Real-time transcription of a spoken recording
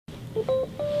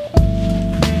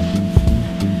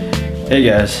Hey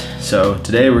guys, so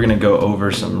today we're going to go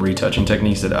over some retouching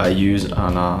techniques that I use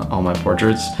on all my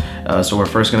portraits. So we're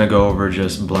first going to go over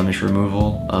just blemish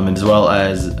removal as well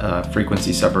as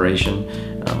frequency separation.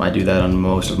 I do that on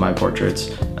most of my portraits,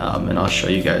 and I'll show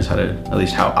you guys how to, at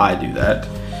least how I do that.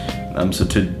 So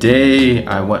today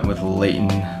I went with Leighton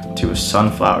to a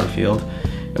sunflower field.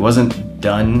 It wasn't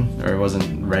done, or it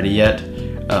wasn't ready yet,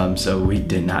 so we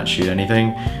did not shoot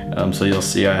anything. So you'll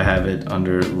see I have it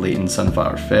under Leighton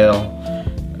sunflower fail.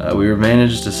 We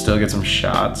managed to still get some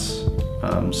shots.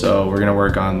 So we're gonna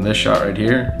work on this shot right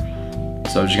here.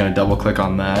 So I'm just gonna double click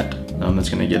on that. That's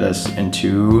gonna get us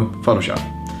into Photoshop.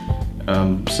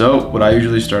 So what I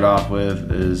usually start off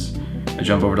with is I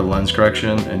jump over to lens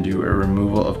correction and do a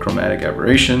removal of chromatic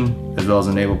aberration, as well as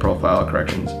enable profile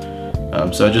corrections.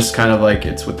 So it just kind of like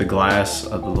it's with the glass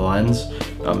of the lens,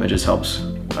 it just helps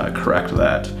correct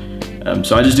that.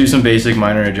 So I just do some basic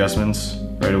minor adjustments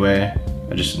right away.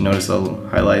 I just notice the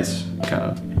highlights kind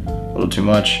of a little too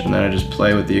much, and then I just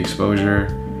play with the exposure.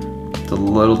 It's a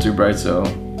little too bright, so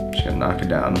I'm just gonna knock it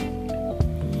down.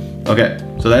 Okay,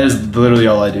 so that is literally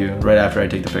all I do right after I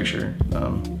take the picture.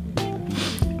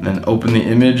 And then open the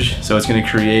image. So it's gonna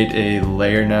create a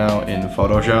layer now in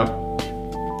Photoshop.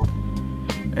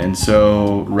 And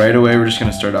so right away we're just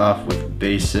gonna start off with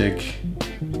basic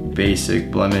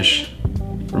blemish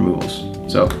removals.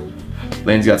 So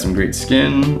Lane's got some great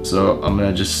skin, so I'm gonna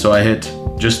I hit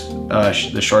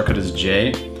the shortcut is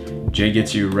J. J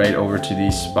gets you right over to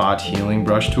the spot healing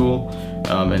brush tool,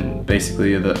 and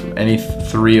basically any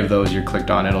three of those you're clicked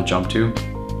on, it'll jump to.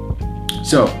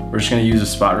 So we're just gonna use a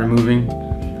spot removing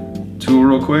tool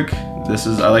real quick.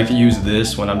 I like to use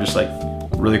this when I'm just like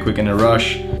really quick in a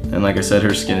rush, and like I said,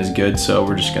 her skin is good, so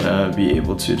we're just gonna be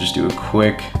able to just do a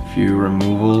quick few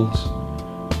removals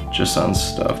just on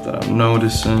stuff that I'm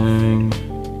noticing.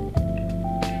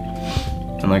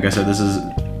 And like I said, this is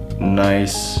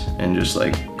nice and just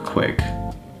like quick.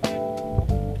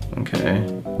 Okay.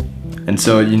 And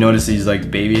so you notice these like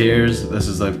baby hairs. This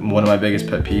is like one of my biggest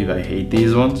pet peeves. I hate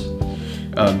these ones.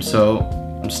 So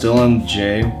I'm still on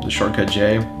J, the shortcut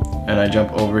J, and I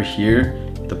jump over here,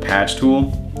 the patch tool.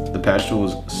 The patch tool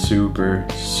is super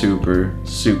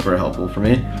helpful for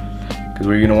me. Because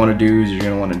what you're going to want to do is you're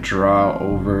going to want to draw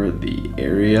over the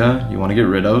area you want to get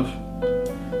rid of,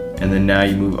 and then now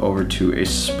you move over to a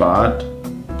spot.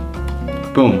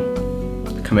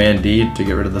 Boom. Command D to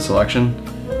get rid of the selection,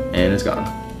 and it's gone.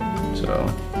 So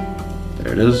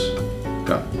there it is,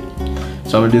 gone.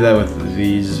 So I'm going to do that with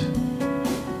these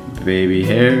baby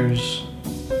hairs.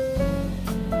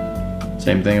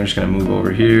 Same thing, I'm just going to move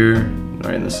over here,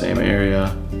 right in the same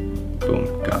area. Boom,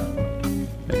 gone.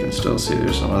 I can still see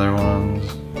there's some other ones,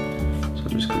 so I'll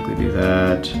just quickly do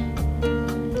that.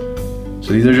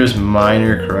 So these are just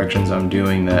minor corrections I'm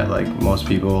doing that like most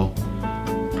people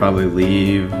probably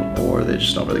leave, or they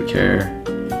just don't really care.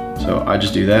 So I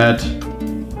just do that.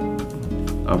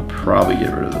 I'll probably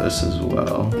get rid of this as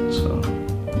well. So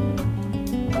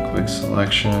quick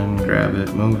selection, grab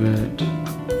it, move it.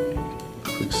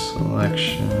 Quick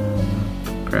selection,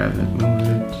 grab it, move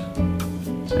it.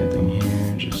 Same thing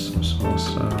here, just some small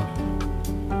stuff.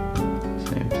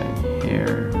 Same thing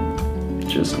here,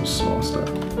 just some small stuff.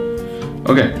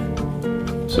 Okay,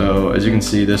 so as you can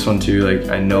see, this one too, like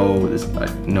I know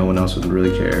no one else would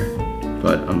really care,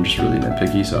 but I'm just really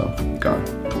nitpicky, so gone,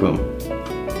 boom.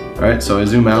 All right, so I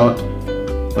zoom out,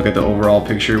 look at the overall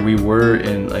picture. We were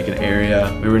in like an area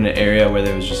where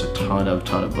there was just a ton of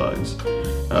bugs.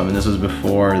 And this was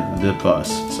before the bus,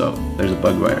 so there's a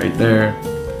bug right there.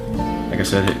 Like I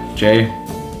said, hit J,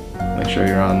 make sure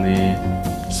you're on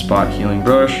the spot healing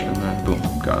brush, and then boom,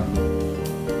 gone.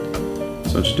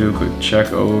 So just do a quick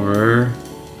check over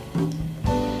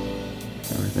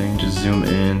everything, just zoom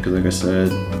in, because like I said,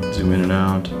 zoom in and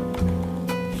out.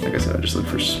 Like I said, I just look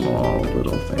for small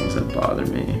little things that bother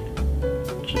me,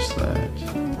 just that.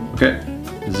 Okay,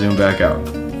 zoom back out.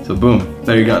 So boom,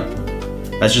 there you go.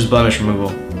 That's just blemish removal.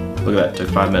 Look at that, took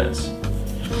 5 minutes.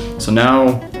 So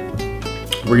now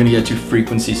we're gonna get to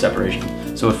frequency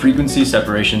separation. So what frequency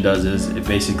separation does is it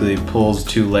basically pulls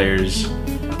two layers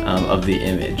of the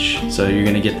image. So you're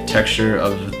gonna get the texture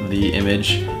of the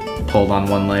image pulled on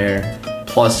one layer,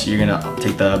 plus you're gonna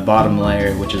take the bottom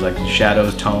layer, which is like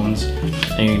shadows, tones,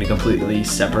 and you're gonna completely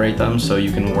separate them so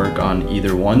you can work on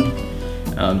either one.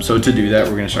 So to do that,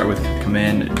 we're gonna start with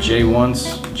Command J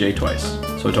once, J twice.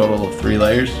 So a total of 3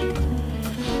 layers.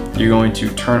 You're going to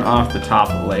turn off the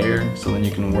top layer so then you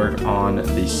can work on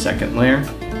the second layer.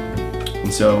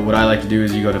 And so what I like to do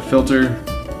is you go to Filter,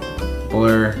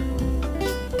 Blur,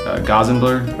 Gaussian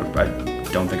Blur.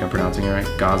 don't think I'm pronouncing it right,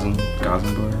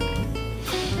 Gossenboy.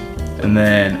 And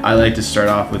then I like to start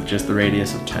off with just the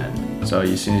radius of 10. So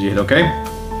as soon as you hit OK,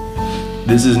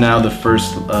 this is now the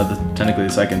first, technically the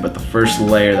second, but the first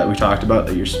layer that we talked about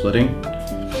that you're splitting.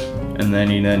 And then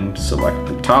you then select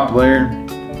the top layer,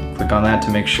 click on that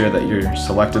to make sure that you're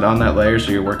selected on that layer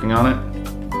so you're working on it.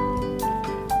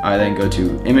 I then go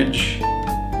to Image,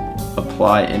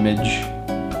 Apply Image.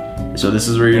 So this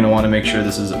is where you're gonna wanna make sure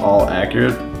this is all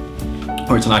accurate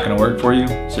or it's not gonna work for you.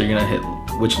 So you're gonna hit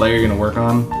which layer you're gonna work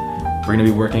on. We're gonna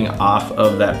be working off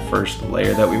of that first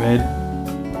layer that we made.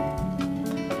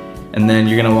 And then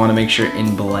you're gonna wanna make sure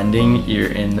in blending,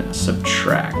 you're in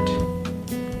subtract.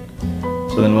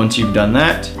 So then once you've done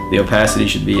that, the opacity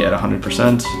should be at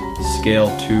 100%, scale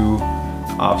to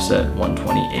offset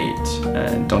 128.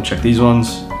 And don't check these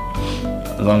ones.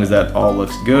 As long as that all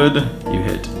looks good, you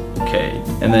hit OK.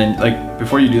 And then like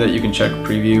before you do that, you can check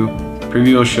preview.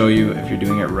 Preview will show you if you're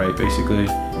doing it right basically.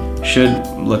 Should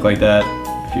look like that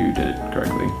if you did it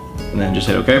correctly. And then just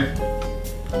hit OK.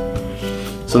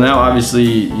 So now obviously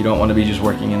you don't want to be just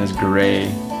working in this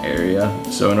gray area.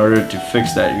 So in order to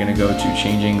fix that, you're going to go to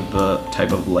changing the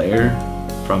type of layer.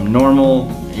 From normal,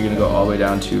 you're going to go all the way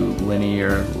down to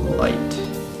linear light.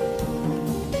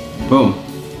 Boom.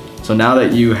 So now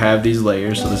that you have these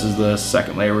layers, so this is the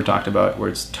second layer we talked about where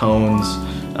it's tones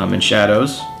and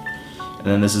shadows. And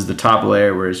then this is the top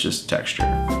layer where it's just texture.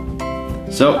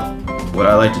 So what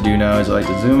I like to do now is I like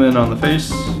to zoom in on the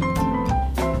face.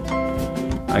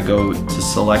 I go to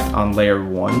select on layer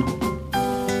 1.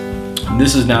 And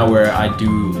this is now where I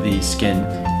do the skin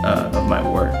of my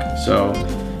work. So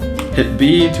hit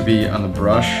B to be on the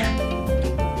brush,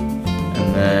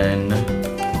 and then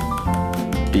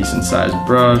decent sized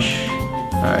brush.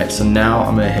 Alright, so now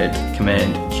I'm gonna hit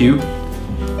Command Q.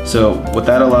 So what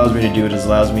that allows me to do is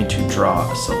allows me to draw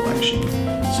a selection.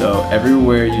 So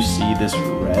everywhere you see this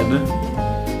red,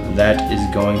 that is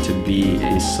going to be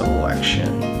a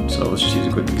selection. So let's just use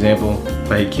a quick example.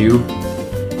 If I hit Q,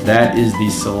 that is the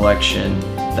selection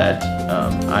that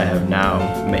I have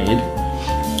now made.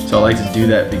 So I like to do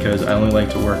that because I only like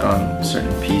to work on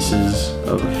certain pieces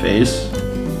of the face.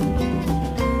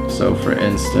 So for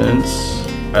instance,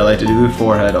 I like to do the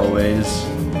forehead always,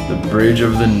 the bridge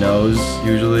of the nose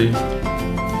usually.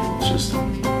 It's just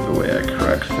the way I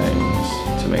correct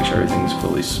things to make sure everything's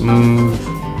fully smooth.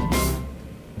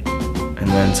 And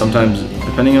then sometimes,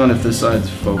 depending on if this side's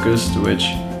focused, which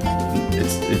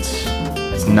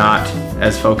it's not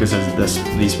as focused as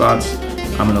these spots,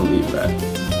 I'm gonna leave that.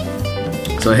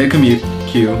 So I hit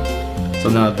Q. So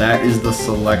now that is the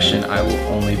selection I will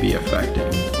only be affecting.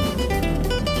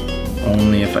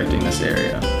 Only affecting this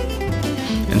area.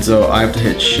 And so I have to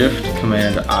hit Shift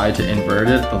Command I to invert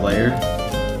it, the layer,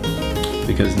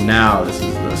 because now this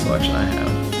is the selection I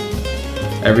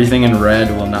have. Everything in red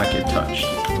will not get touched.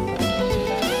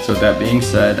 So with that being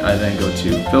said, I then go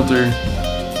to Filter,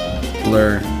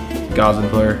 Blur, Gaussian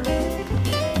Blur,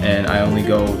 and I only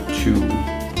go to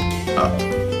up.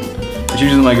 That's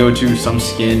usually my go-to. Some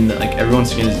skin, like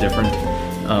everyone's skin is different,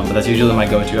 but that's usually my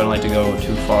go-to. I don't like to go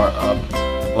too far up.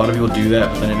 A lot of people do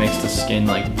that, but then it makes the skin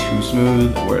like too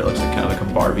smooth, where it looks like kind of like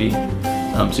a Barbie.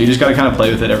 So you just gotta kind of play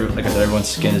with it. Like I said, everyone's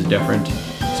skin is different,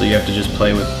 so you have to just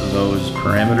play with those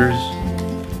parameters.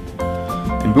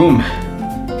 And boom,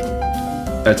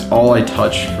 that's all I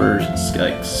touch for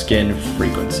like skin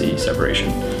frequency separation.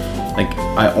 Like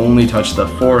I only touch the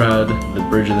forehead, the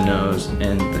bridge of the nose,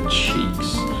 and the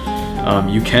cheeks.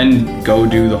 You can go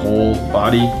do the whole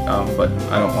body, but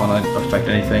I don't want to affect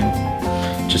anything.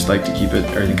 Just like to keep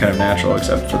everything kind of natural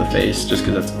except for the face, just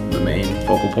because that's the main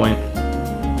focal point.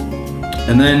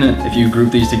 And then if you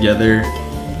group these together,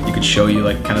 you could show you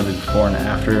like kind of the before and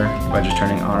after by just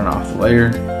turning on and off the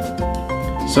layer.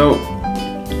 So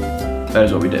that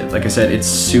is what we did. Like I said, it's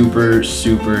super,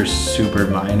 super, super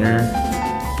minor,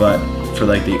 but for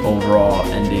like the overall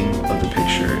ending of the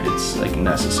picture, it's like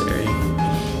necessary.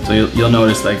 So you'll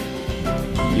notice like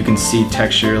you can see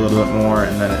texture a little bit more,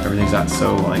 and then everything's not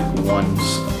so like one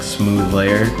smooth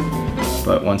layer.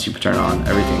 But once you turn on,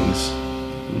 everything's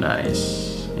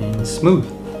nice and smooth.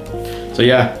 So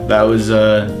yeah, that was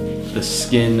the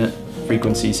skin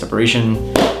frequency separation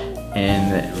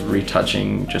and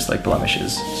retouching just like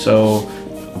blemishes. So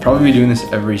I'll probably be doing this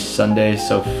every Sunday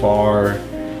so far.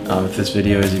 If this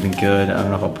video is even good, I don't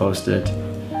know if I'll post it.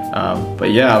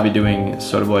 But yeah, I'll be doing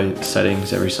Sotahboy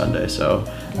settings every Sunday, so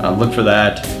look for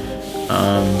that.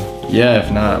 Yeah,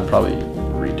 if not, I'll probably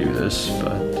redo this,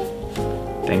 but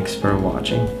thanks for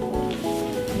watching.